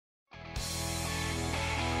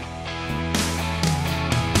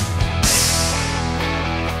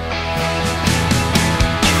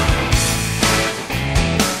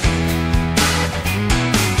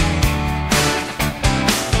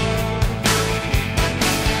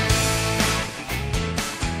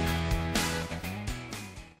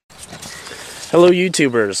Hello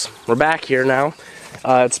YouTubers, we're back here now.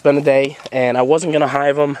 It's been a day and I wasn't going to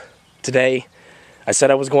hive them today. I said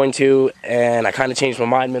I was going to, and I kind of changed my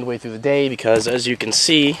mind midway through the day because as you can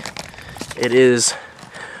see it is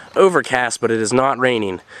overcast, but it is not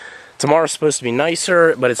raining. Tomorrow's supposed to be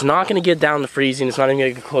nicer, but it's not going to get down to freezing. It's not even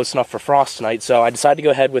going to get close enough for frost tonight, so I decided to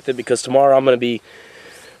go ahead with it because tomorrow I'm going to be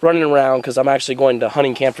running around because I'm actually going to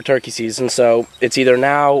hunting camp for turkey season, so it's either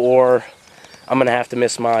now or I'm going to have to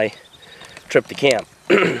miss my trip to camp.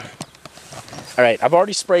 Alright, I've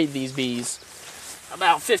already sprayed these bees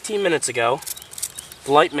about 15 minutes ago.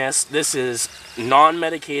 Light mist. This is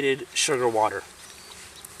non-medicated sugar water.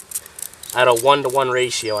 At a 1-to-1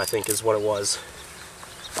 ratio, I think is what it was.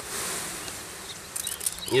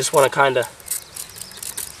 You just want to kind of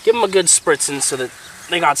give them a good spritzing so that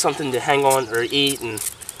they got something to hang on or eat and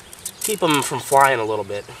keep them from flying a little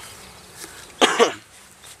bit.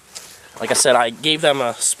 Like I said, I gave them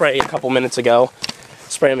a spray a couple minutes ago.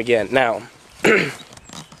 Spray them again. Now,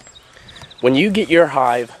 when you get your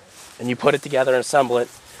hive and you put it together and assemble it,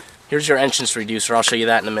 here's your entrance reducer. I'll show you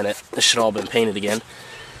that in a minute. This should all been painted again.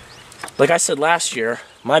 Like I said last year,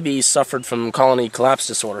 my bees suffered from colony collapse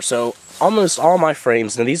disorder. So almost all my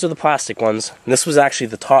frames, now these are the plastic ones, and this was actually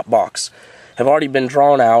the top box, have already been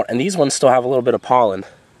drawn out, and these ones still have a little bit of pollen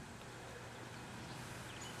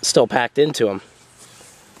still packed into them.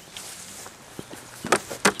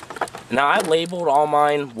 Now, I labeled all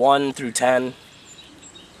mine 1 through 10.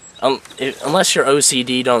 Unless you're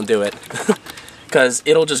OCD, don't do it. Because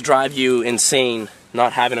it'll just drive you insane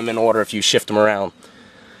not having them in order if you shift them around.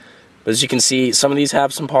 But as you can see, some of these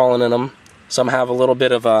have some pollen in them. Some have a little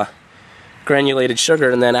bit of granulated sugar,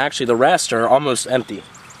 and then actually the rest are almost empty.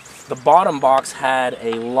 The bottom box had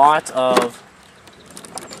a lot of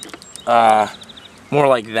more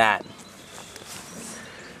like that.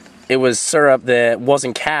 It was syrup that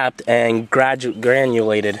wasn't capped and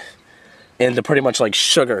granulated into pretty much like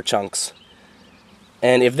sugar chunks.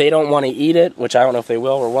 And if they don't want to eat it, which I don't know if they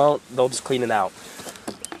will or won't, they'll just clean it out.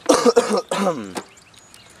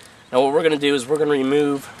 Now what we're going to do is we're going to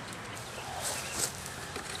remove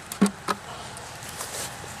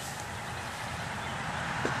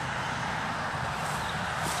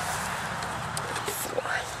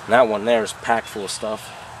that one there is packed full of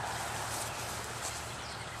stuff.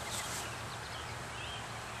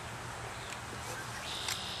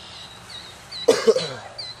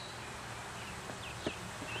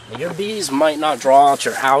 Your bees might not draw out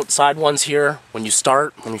your outside ones here when you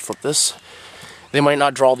start. Let me flip this. They might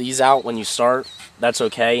not draw these out when you start. That's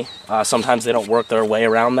okay. Sometimes they don't work their way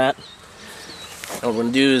around that. And what we're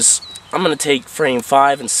going to do is I'm going to take frame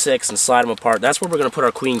 5 and 6 and slide them apart. That's where we're going to put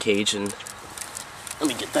our queen cage. And let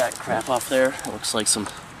me get that crap off there. It looks like some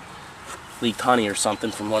leaked honey or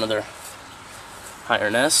something from one of their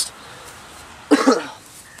higher nests.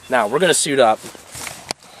 Now we're going to suit up.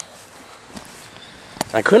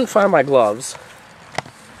 I couldn't find my gloves.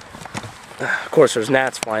 Of course, there's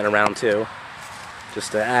gnats flying around too,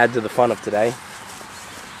 just to add to the fun of today.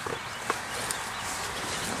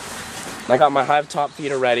 I got my hive top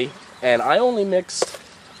feeder ready, and I only mixed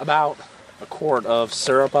about a quart of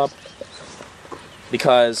syrup up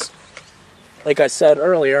because, like I said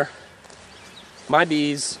earlier, my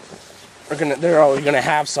bees they're always gonna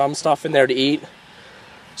have some stuff in there to eat,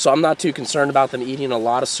 so I'm not too concerned about them eating a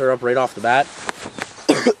lot of syrup right off the bat.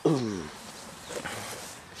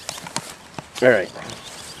 Alright,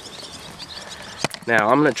 now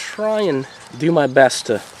I'm going to try and do my best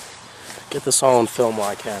to get this all on film while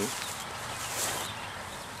I can.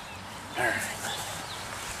 Alright.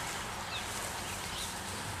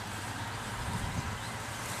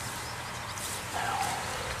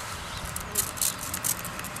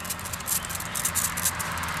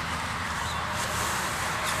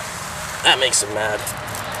 That makes him mad.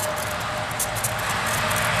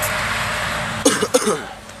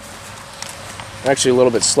 Actually a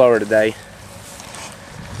little bit slower today.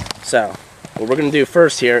 So, what we're going to do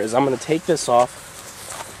first here is I'm going to take this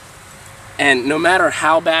off. And no matter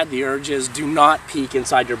how bad the urge is, do not peek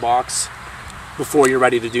inside your box before you're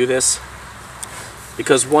ready to do this.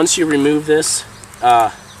 Because once you remove this,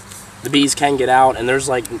 the bees can get out, and there's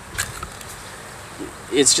like,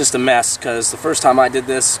 it's just a mess. Because the first time I did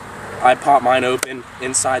this, I popped mine open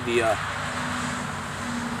inside the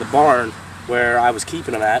barn where I was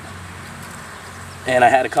keeping them at. And I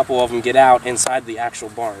had a couple of them get out inside the actual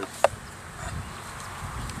barn.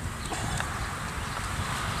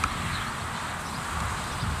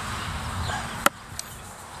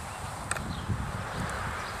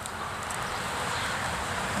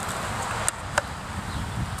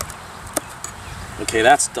 Okay,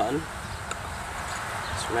 that's done.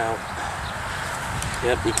 So now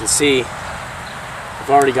Yep, you can see I've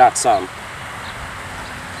already got some.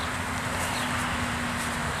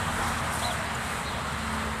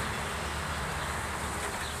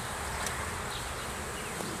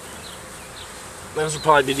 Those will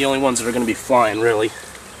probably be the only ones that are going to be flying, really.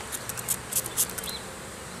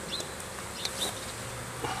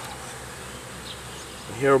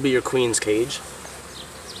 Here will be your queen's cage.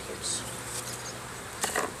 Oops.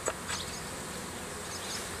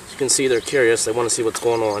 As you can see, they're curious. They want to see what's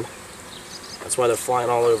going on. That's why they're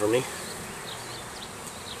flying all over me.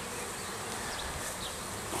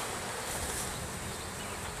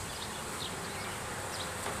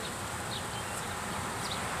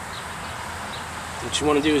 What you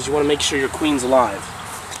want to do is you want to make sure your queen's alive.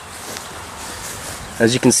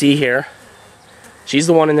 As you can see here, she's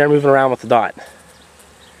the one in there moving around with the dot.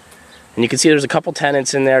 And you can see there's a couple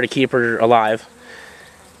tenants in there to keep her alive.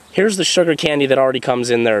 Here's the sugar candy that already comes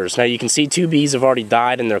in theirs. Now you can see 2 bees have already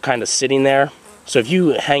died and they're kind of sitting there. So if you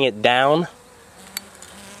hang it down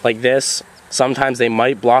like this, sometimes they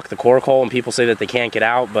might block the cork hole and people say that they can't get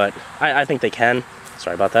out, but I think they can.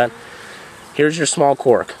 Sorry about that. Here's your small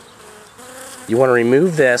cork. You want to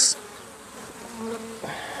remove this.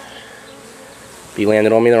 Bee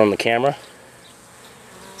landed on me there on the camera.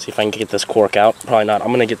 See if I can get this cork out. Probably not. I'm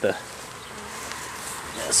going to get this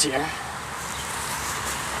here.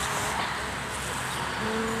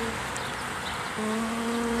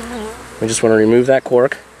 We just want to remove that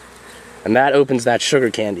cork, and that opens that sugar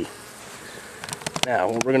candy. Now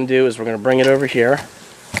what we're going to do is we're going to bring it over here.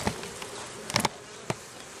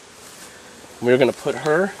 We're going to put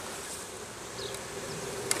her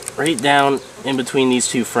right down in between these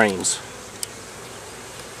 2 frames.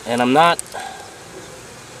 And I'm not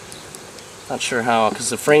sure how, because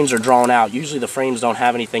the frames are drawn out. Usually the frames don't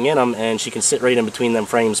have anything in them, and she can sit right in between them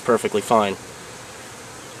frames perfectly fine.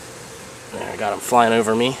 There, I got them flying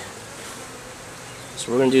over me.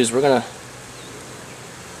 So what we're going to do is we're going to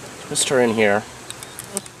twist her in here.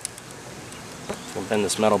 We'll bend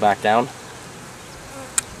this metal back down.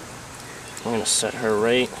 We're going to set her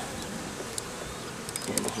right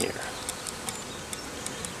in here.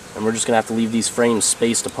 And we're just going to have to leave these frames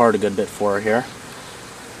spaced apart a good bit for her here.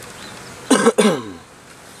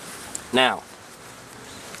 Now,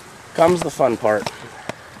 comes the fun part.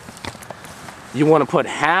 You want to put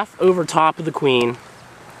half over top of the queen,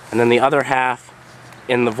 and then the other half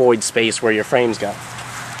in the void space where your frames go.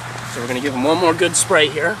 So we're going to give them one more good spray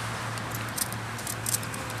here.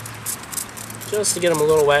 Just to get them a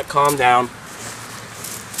little wet, calm down.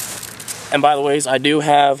 And by the way, I do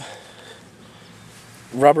have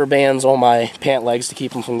rubber bands on my pant legs to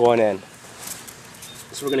keep them from going in.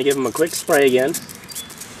 So we're going to give them a quick spray again.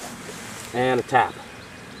 And a tap.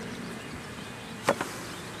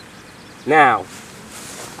 Now,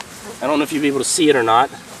 I don't know if you'll be able to see it or not,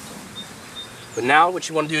 but now what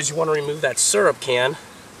you want to do is you want to remove that syrup can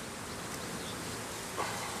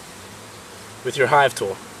with your hive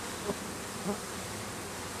tool.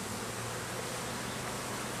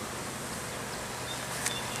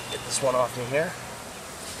 Get this one off me here.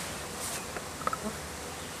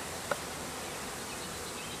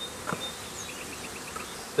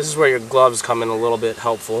 This is where your gloves come in a little bit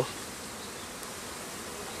helpful.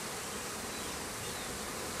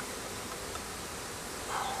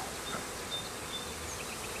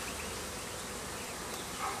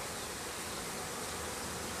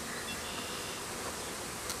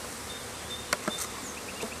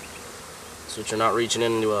 So that you're not reaching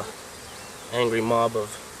into a angry mob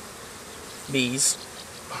of bees.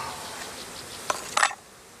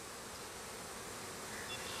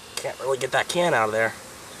 Can't really get that can out of there.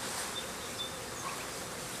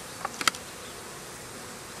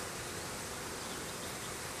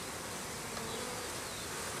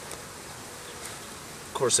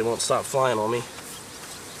 Of course, they won't stop flying on me.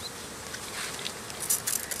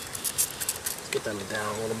 Let's get them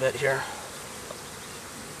down a little bit here.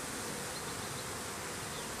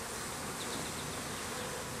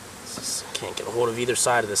 Can't get a hold of either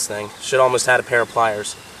side of this thing. Should almost had a pair of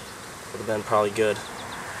pliers. Would have been probably good.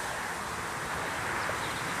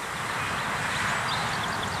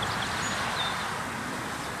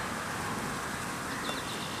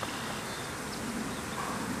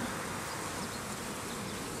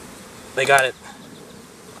 They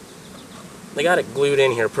got it glued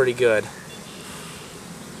in here pretty good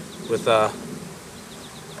with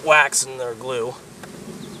wax and their glue.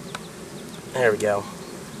 There we go.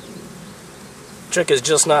 Trick is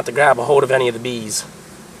just not to grab a hold of any of the bees.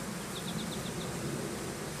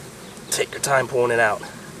 Take your time pulling it out.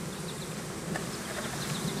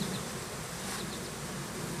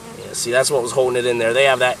 Yeah, see, that's what was holding it in there. They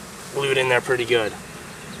have that glued in there pretty good.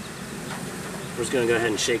 We're just going to go ahead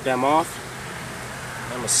and shake them off.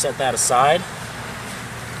 I'm going to set that aside.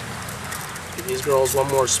 Give these girls one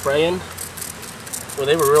more spray in. Well,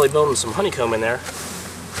 they were really building some honeycomb in there.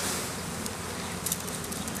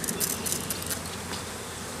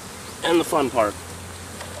 And the fun part.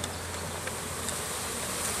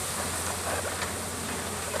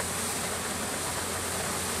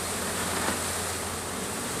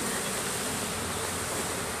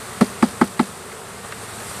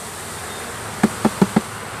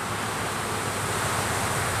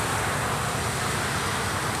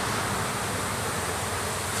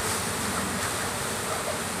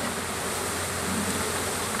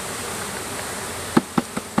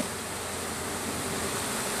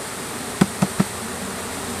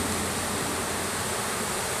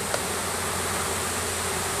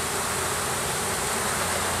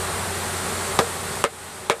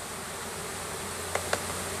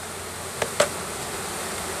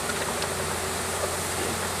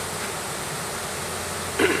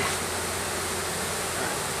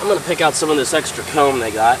 I'm going to pick out some of this extra comb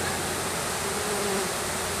they got.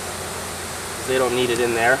 They don't need it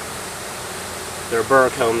in there. Their burr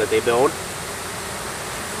comb that they build.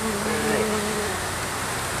 Right.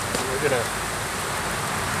 We're going to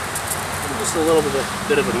do just a little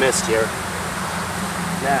bit of a mist here.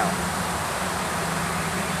 Now,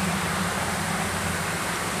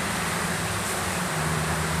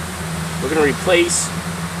 we're going to replace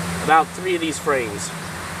about 3 of these frames.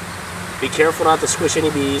 Be careful not to squish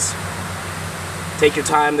any bees. Take your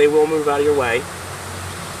time, they will move out of your way.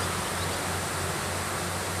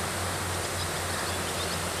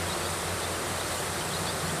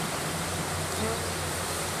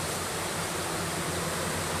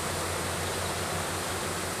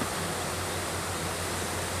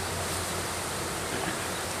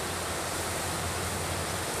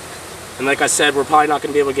 And like I said, we're probably not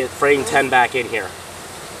going to be able to get frame 10 back in here.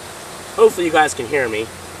 Hopefully you guys can hear me.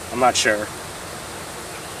 I'm not sure. And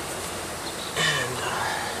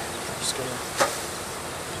I'm just gonna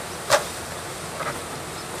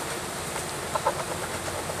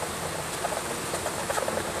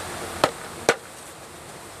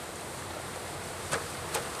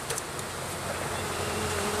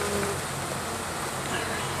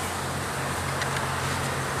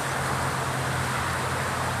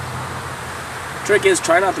trick is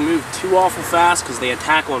try not to move too awful fast because they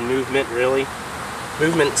attack on movement, really.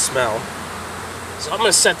 Movement and smell. So I'm going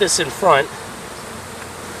to set this in front.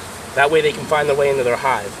 That way they can find their way into their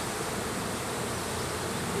hive.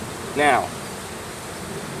 Now,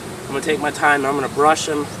 I'm going to take my time and I'm going to brush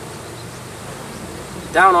them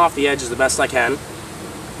down off the edges the best I can.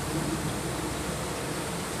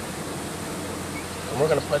 And we're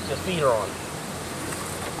going to put the feeder on.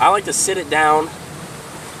 I like to sit it down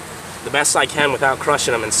the best I can without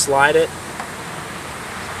crushing them and slide it.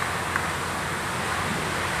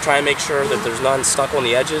 Try and make sure that there's none stuck on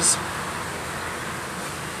the edges.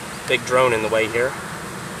 Big drone in the way here.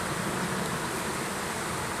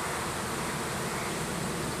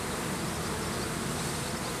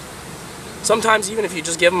 Sometimes even if you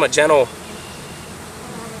just give them a gentle...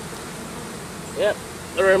 Yep,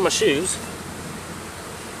 they're in my shoes.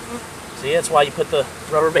 See, that's why you put the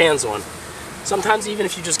rubber bands on. Sometimes even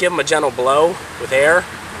if you just give them a gentle blow with air,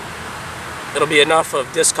 it'll be enough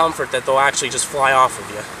of discomfort that they'll actually just fly off of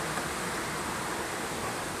you.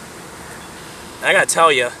 I gotta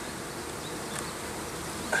tell you,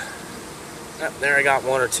 there I got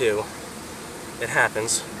 1 or 2. It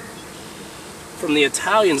happens. From the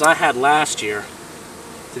Italians I had last year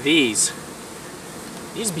to these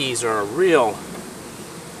bees are a real,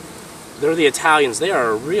 they're the Italians, they are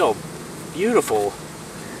a real beautiful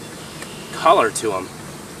color to them.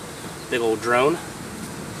 Big old drone.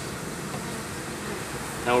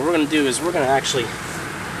 Now what we're going to do is I'm going to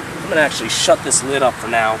actually shut this lid up for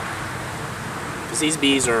now, because these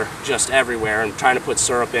bees are just everywhere and trying to put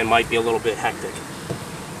syrup in might be a little bit hectic.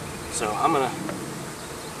 So I'm going to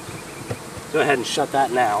go ahead and shut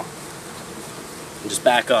that now and just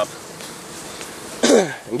back up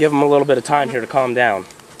and give them a little bit of time here to calm down.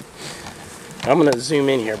 I'm going to zoom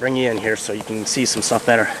in here, bring you in here so you can see some stuff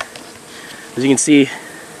better. As you can see,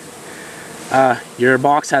 your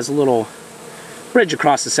box has a little bridge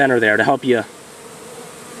across the center there to help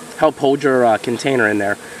hold your container in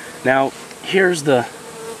there. Now here's the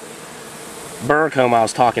burr comb I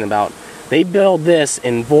was talking about. They build this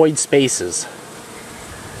in void spaces.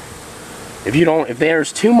 If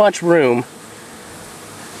there's too much room,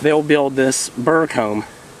 they'll build this burr comb.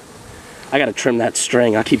 I gotta trim that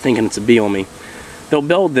string. I keep thinking it's a bee on me. They'll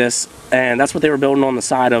build this, and that's what they were building on the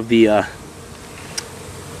side of the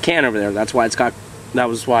can over there. That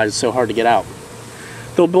was why it's so hard to get out.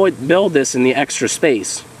 they'll build this in the extra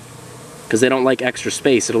space because they don't like extra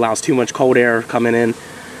space. It allows too much cold air coming in.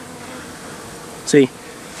 See?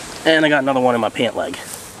 And I got another one in my pant leg.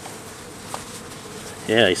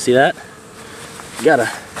 Yeah, you see that? You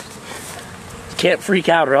can't freak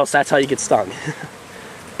out or else that's how you get stung.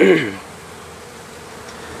 I'm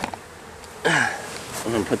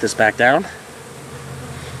gonna put this back down.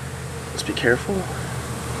 Let's be careful.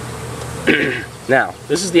 Now,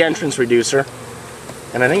 this is the entrance reducer,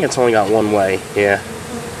 and I think it's only got one way, yeah.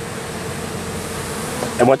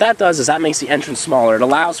 And what that does is that makes the entrance smaller. It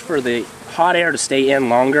allows for the hot air to stay in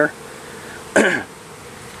longer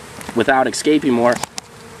without escaping more.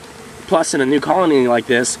 Plus, in a new colony like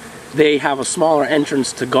this, they have a smaller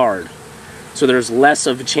entrance to guard. So there's less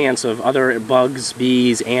of a chance of other bugs,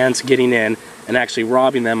 bees, ants getting in and actually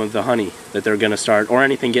robbing them of the honey that they're going to start, or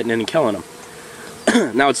anything getting in and killing them.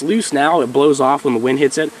 Now it's loose now, it blows off when the wind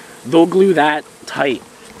hits it. They'll glue that tight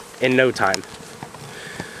in no time.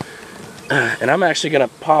 And I'm actually going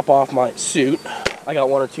to pop off my suit. I got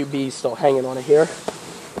 1 or 2 bees still hanging on it here.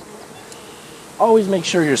 Always make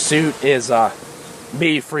sure your suit is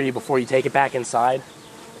bee free before you take it back inside.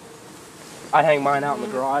 I hang mine out in the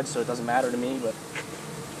garage, so it doesn't matter to me, but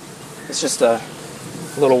it's just a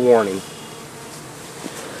little warning.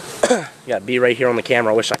 Got a bee right here on the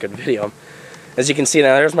camera. I wish I could video him. As you can see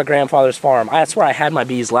now, there's my grandfather's farm. That's where I had my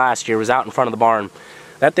bees last year, was out in front of the barn.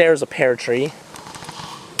 That there is a pear tree,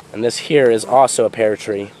 and this here is also a pear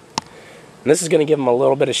tree. And this is going to give them a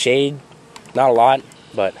little bit of shade, not a lot,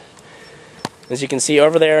 but as you can see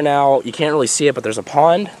over there now, you can't really see it, but there's a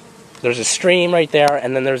pond. There's a stream right there,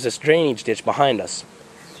 and then there's this drainage ditch behind us.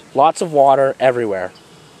 Lots of water everywhere.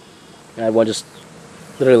 And I will just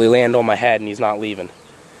literally land on my head and he's not leaving.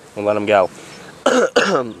 We'll let him go.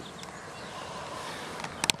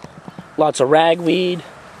 Lots of ragweed,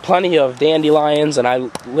 plenty of dandelions, and I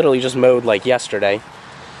literally just mowed like yesterday.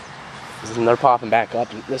 And they're popping back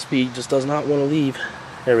up, and this bee just does not want to leave.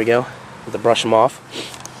 There we go. Have to brush them off.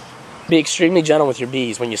 Be extremely gentle with your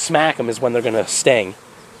bees. When you smack them is when they're going to sting.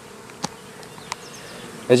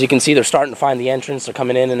 As you can see, they're starting to find the entrance. They're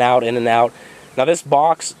coming in and out, in and out. Now this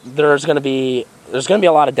box, there's going to be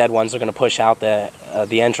a lot of dead ones. They're going to push out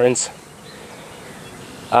the entrance.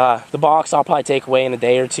 The box I'll probably take away in a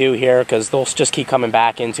day or two here, because they'll just keep coming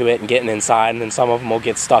back into it and getting inside, and then some of them will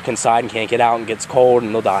get stuck inside and can't get out and gets cold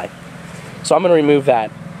and they'll die. So I'm going to remove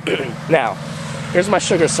that. Now, here's my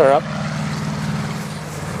sugar syrup.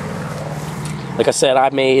 Like I said, I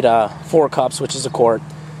made 4 cups, which is a quart.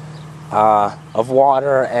 Of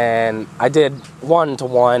water, and I did 1 to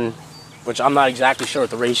 1, which I'm not exactly sure what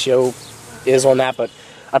the ratio is on that, but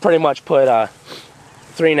I pretty much put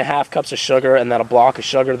 3.5 cups of sugar and then a block of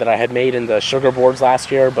sugar that I had made in the sugar boards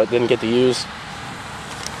last year but didn't get to use.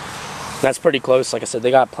 That's pretty close. Like I said,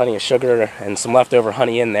 they got plenty of sugar and some leftover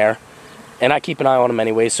honey in there, and I keep an eye on them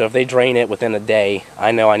anyway, so if they drain it within a day,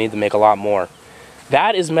 I know I need to make a lot more.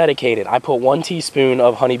 That is medicated. I put 1 teaspoon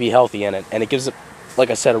of Honeybee Healthy in it, and it gives it, like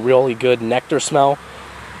I said, a really good nectar smell.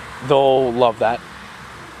 They'll love that.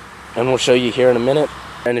 And we'll show you here in a minute.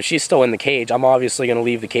 And if she's still in the cage, I'm obviously going to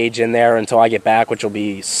leave the cage in there until I get back, which will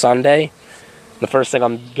be Sunday. The first thing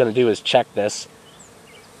I'm going to do is check this.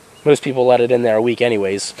 Most people let it in there a week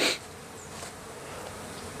anyways.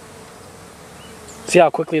 See how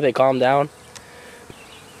quickly they calm down?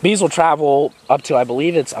 Bees will travel up to, I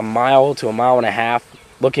believe it's a mile to a mile and a half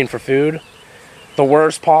looking for food. The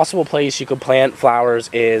worst possible place you could plant flowers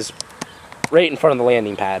is right in front of the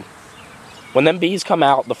landing pad. When them bees come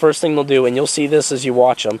out, the first thing they'll do, and you'll see this as you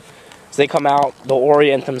watch them, is they come out, they'll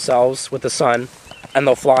orient themselves with the sun, and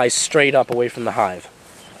they'll fly straight up away from the hive.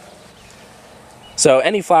 So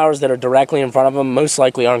any flowers that are directly in front of them most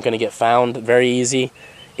likely aren't going to get found very easy.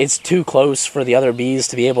 It's too close for the other bees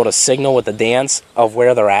to be able to signal with the dance of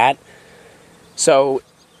where they're at. So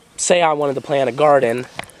say I wanted to plant a garden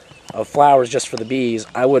of flowers just for the bees,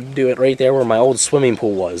 I would do it right there where my old swimming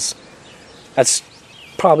pool was. That's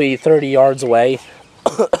probably 30 yards away.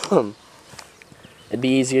 It'd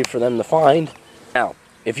be easier for them to find. Now,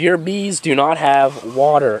 if your bees do not have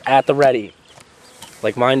water at the ready,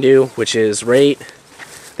 like mine do, which is right,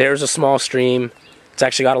 there's a small stream. It's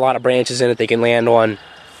actually got a lot of branches in it they can land on.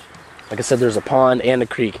 Like I said, there's a pond and a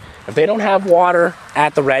creek. If they don't have water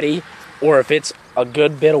at the ready, or if it's a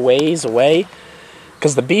good bit of ways away,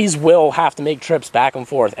 because the bees will have to make trips back and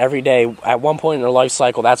forth every day. At one point in their life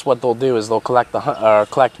cycle, that's what they'll do, is they'll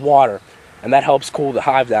collect water, and that helps cool the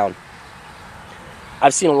hive down.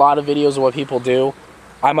 I've seen a lot of videos of what people do.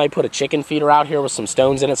 I might put a chicken feeder out here with some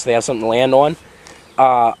stones in it so they have something to land on.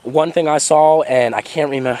 One thing I saw, and I can't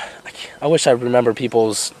remember, I wish I remember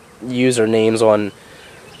people's usernames on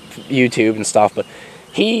YouTube and stuff, but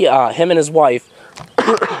him and his wife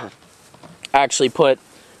actually put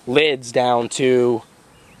lids down to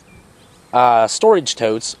storage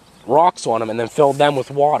totes, rocks on them, and then filled them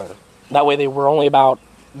with water. That way they were only about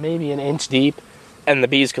maybe an inch deep, and the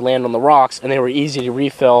bees could land on the rocks, and they were easy to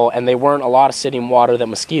refill, and they weren't a lot of sitting water that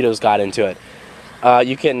mosquitoes got into it.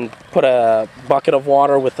 You can put a bucket of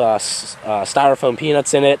water with styrofoam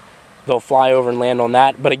peanuts in it. They'll fly over and land on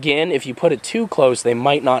that. But again, if you put it too close, they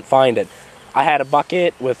might not find it. I had a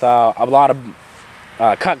bucket with a lot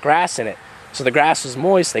of cut grass in it. So the grass was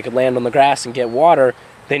moist. They could land on the grass and get water.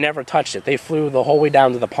 They never touched it. They flew the whole way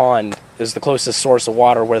down to the pond. Is the closest source of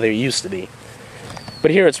water where they used to be.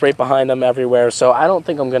 But here it's right behind them everywhere. So I don't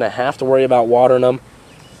think I'm going to have to worry about watering them.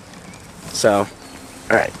 So,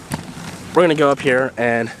 alright. We're going to go up here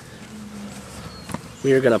and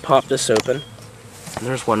we are going to pop this open. And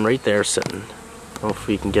there's one right there sitting. I don't know if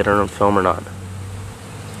we can get her on film or not.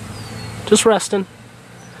 Just resting.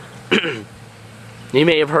 You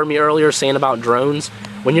may have heard me earlier saying about drones.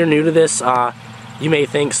 When you're new to this, you may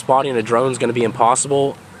think spotting a drone is going to be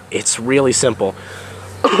impossible. It's really simple.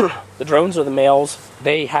 The drones are the males.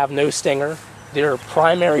 They have no stinger. Their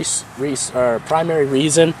primary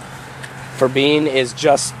reason for being is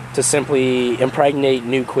just to simply impregnate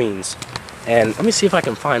new queens. And let me see if I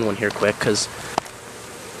can find one here quick, because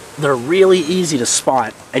they're really easy to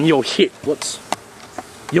spot, and you'll hear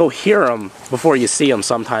them before you see them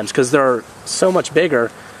sometimes, because they're so much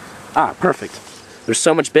bigger. Perfect. They're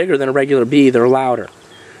so much bigger than a regular bee. They're louder.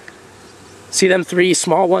 See them 3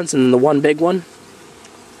 small ones and then the one big one?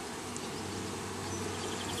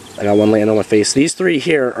 I got one laying on my face. These 3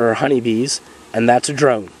 here are honeybees, and that's a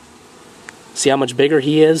drone. See how much bigger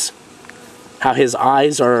he is? How his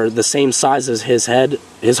eyes are the same size as his head.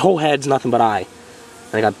 His whole head's nothing but eye.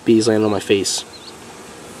 And I got bees laying on my face.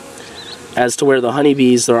 As to where the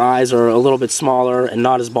honeybees, their eyes are a little bit smaller and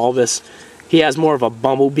not as bulbous. He has more of a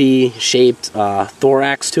bumblebee-shaped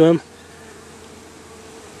thorax to him.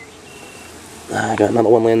 I got another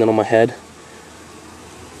one landing on my head.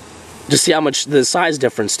 Just see how much the size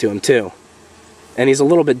difference to him, too. And he's a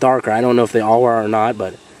little bit darker. I don't know if they all are or not,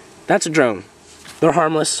 but that's a drone. They're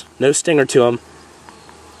harmless, no stinger to them.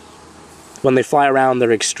 When they fly around,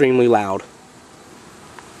 they're extremely loud.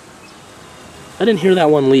 I didn't hear that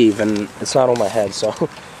one leave, and it's not on my head, so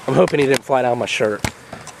I'm hoping he didn't fly down my shirt.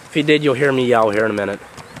 If he did, you'll hear me yell here in a minute.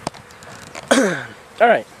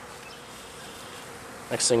 Alright.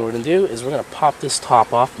 Next thing we're going to do is we're going to pop this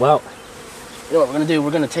top off. Well, you know what we're going to do?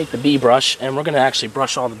 We're going to take the bee brush, and we're going to actually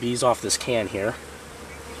brush all the bees off this can here.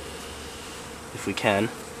 If we can.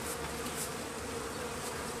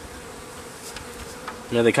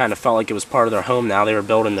 You know, they kind of felt like it was part of their home now. They were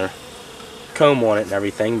building their comb on it and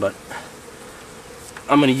everything, but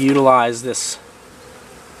I'm going to utilize this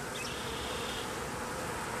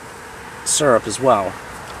syrup as well.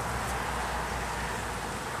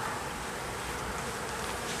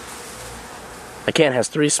 The can has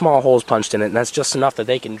 3 small holes punched in it, and that's just enough that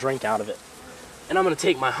they can drink out of it. And I'm going to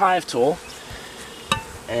take my hive tool,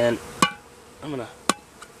 and I'm going to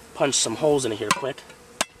punch some holes in here quick.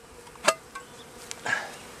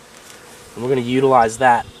 And we're going to utilize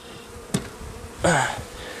that.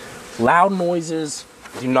 Loud noises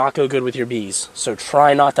do not go good with your bees, so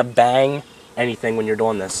try not to bang anything when you're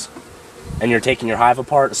doing this. And you're taking your hive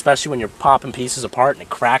apart, especially when you're popping pieces apart and it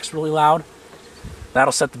cracks really loud.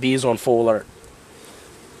 That'll set the bees on full alert.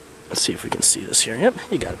 Let's see if we can see this here. Yep,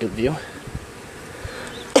 you got a good view.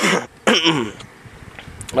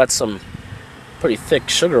 That's some pretty thick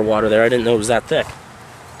sugar water there. I didn't know it was that thick.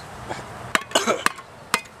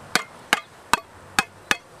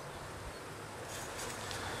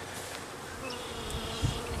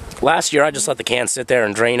 Last year I just let the can sit there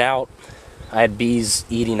and drain out. I had bees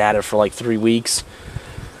eating at it for like 3 weeks.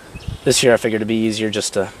 This year I figured it'd be easier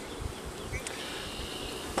just to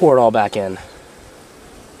pour it all back in.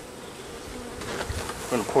 I'm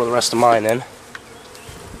going to pour the rest of mine in.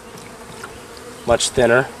 Much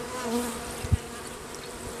thinner.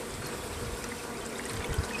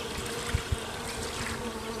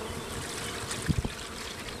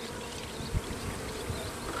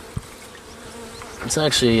 It's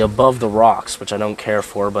actually above the rocks, which I don't care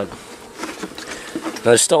for, but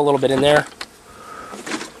there's still a little bit in there.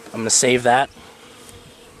 I'm going to save that.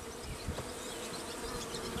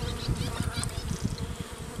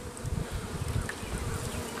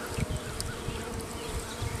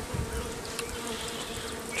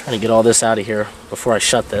 Trying to get all this out of here before I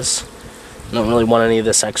shut this. I don't really want any of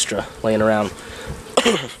this extra laying around.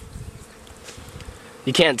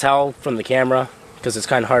 You can't tell from the camera, because it's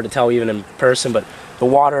kind of hard to tell even in person, but the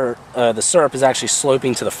water, the syrup is actually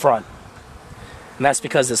sloping to the front. And that's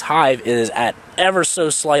because this hive is at ever so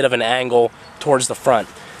slight of an angle towards the front.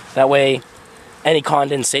 That way, any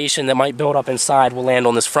condensation that might build up inside will land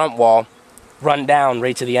on this front wall, run down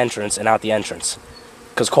right to the entrance and out the entrance.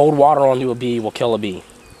 Because cold water onto a bee will kill a bee.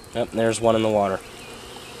 Yep, there's one in the water.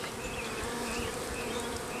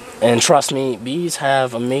 And trust me, bees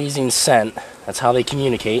have amazing scent. That's how they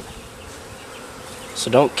communicate. So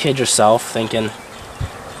don't kid yourself thinking,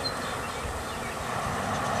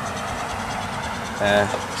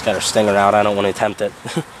 she's got her stinger out, I don't want to attempt it.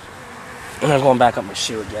 And I'm going back up my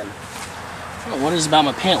shoe again. I don't know what is about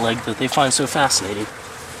my pant leg that they find so fascinating.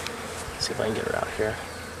 Let's see if I can get her out here.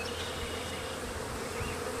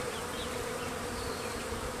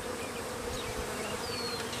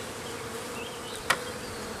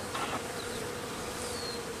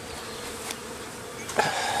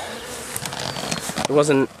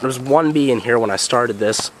 There was one bee in here when I started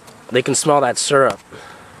this. They can smell that syrup.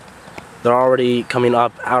 They're already coming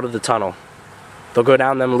up out of the tunnel. They'll go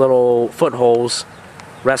down them little footholes,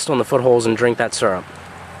 rest on the footholes, and drink that syrup.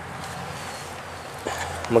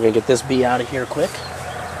 I'm gonna get this bee out of here quick.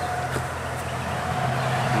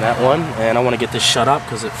 And that one, and I want to get this shut up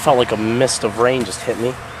because it felt like a mist of rain just hit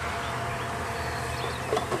me.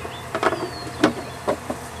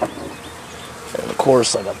 And of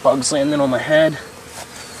course, I got bugs landing on my head.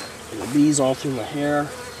 And the bees all through my hair.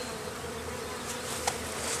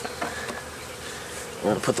 I'm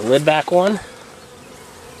going to put the lid back on.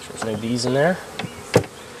 There's no bees in there.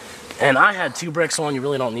 And I had 2 bricks on. You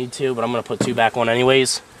really don't need to, but I'm going to put 2 back on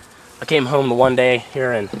anyways. I came home the one day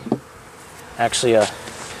here and actually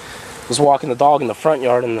was walking the dog in the front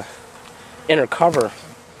yard, and the inner cover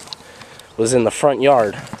was in the front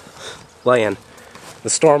yard laying. The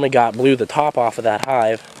storm we got blew the top off of that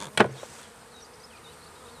hive.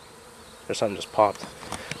 Or something just popped.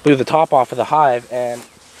 Blew the top off of the hive and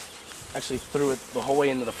actually threw it the whole way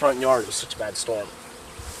into the front yard. It was such a bad storm.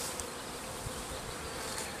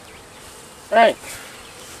 Alright.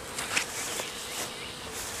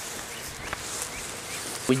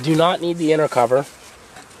 We do not need the inner cover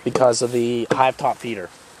because of the hive top feeder.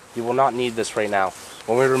 You will not need this right now.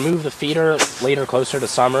 When we remove the feeder later, closer to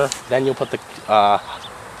summer, then you'll put the,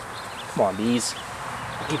 come on bees,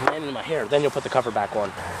 I keep landing in my hair, then you'll put the cover back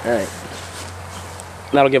on. Alright.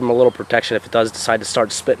 That'll give them a little protection if it does decide to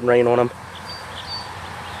start spitting rain on them.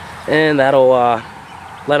 And that'll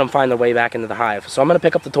let them find their way back into the hive. So I'm going to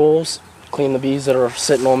pick up the tools, clean the bees that are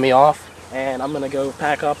sitting on me off, and I'm going to go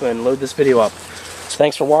pack up and load this video up. So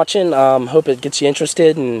thanks for watching. Hope it gets you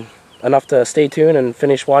interested and enough to stay tuned and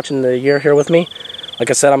finish watching the year here with me. Like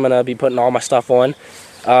I said, I'm going to be putting all my stuff on.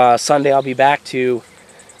 Sunday I'll be back to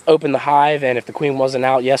open the hive, and if the queen wasn't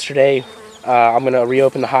out yesterday, I'm going to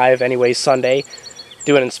reopen the hive anyways Sunday.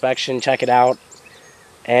 Do an inspection, check it out,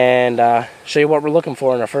 and show you what we're looking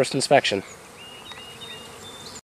for in our first inspection.